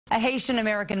A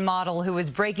Haitian-American model who is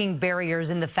breaking barriers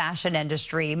in the fashion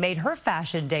industry made her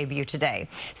fashion debut today.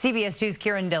 CBS 2's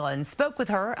Dhillon spoke with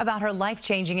her about her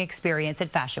life-changing experience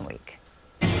at Fashion Week.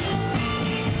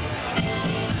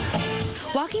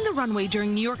 Walking the runway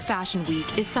during New York Fashion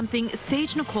Week is something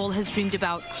Sage Nicole has dreamed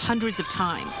about hundreds of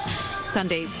times.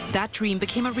 Sunday, that dream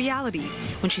became a reality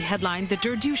when she headlined the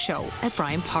Dhillon show at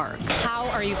Bryant Park. How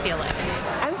are you feeling?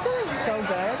 I'm feeling so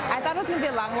good. I thought I was going to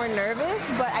be a lot more nervous,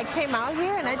 but I came out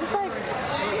here and I just you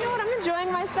know what, I'm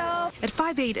enjoying myself. At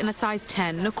 5'8" and a size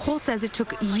 10, Nicole says it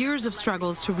took years of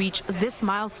struggles to reach this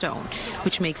milestone,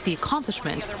 which makes the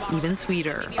accomplishment even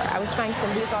sweeter. I was trying to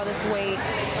lose all this weight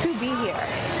to be here,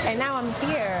 and now I'm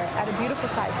here at a beautiful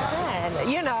size 10,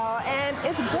 you know, and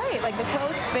it's great. Like, the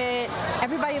clothes fit,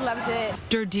 everybody loves it.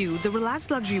 Dhillon, the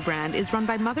relaxed luxury brand, is run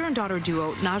by mother and daughter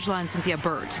duo Najla and Cynthia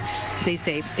Burt. They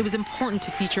say it was important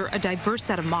to feature a diverse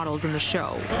set of models in the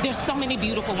show. There's so many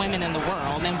beautiful women in the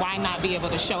world, and why not be able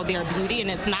to show their beauty? And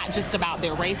it's not just about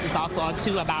their race, it's also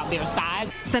too about their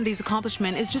size. Sunday's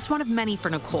accomplishment is just one of many for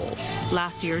Nicole.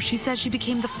 Last year, she says she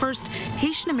became the first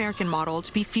Haitian-American model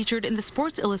to be featured in the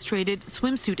Sports Illustrated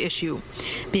swimsuit issue.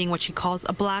 Being what she calls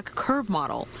a black curve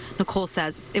model, Nicole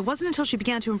says it wasn't until she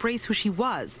began to embrace who she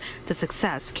was that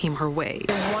success came her way.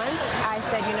 Once I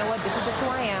said, you know what, this is just who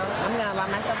I am. I'm going to allow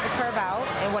myself to curve out,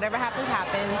 and whatever happens,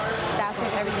 happens. That's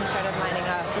when everything started lining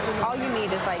up. This is all you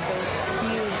need is like those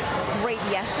huge, great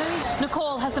yeses.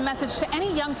 Nicole has a message to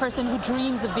any young person who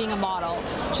dreams of being a model.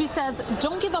 She says,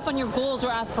 don't give up on your goals or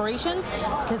aspirations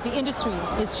because the industry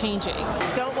is changing.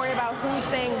 Don't worry about who's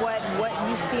saying what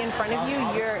you see in front of you.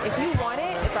 If you want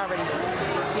it, it's already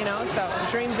yours. You know, so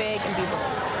dream big and be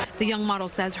bold. The young model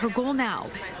says her goal now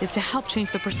is to help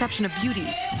change the perception of beauty,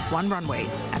 one runway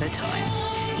at a time.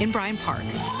 In Bryant Park,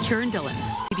 Kiran, Dhillon,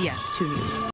 CBS 2 News.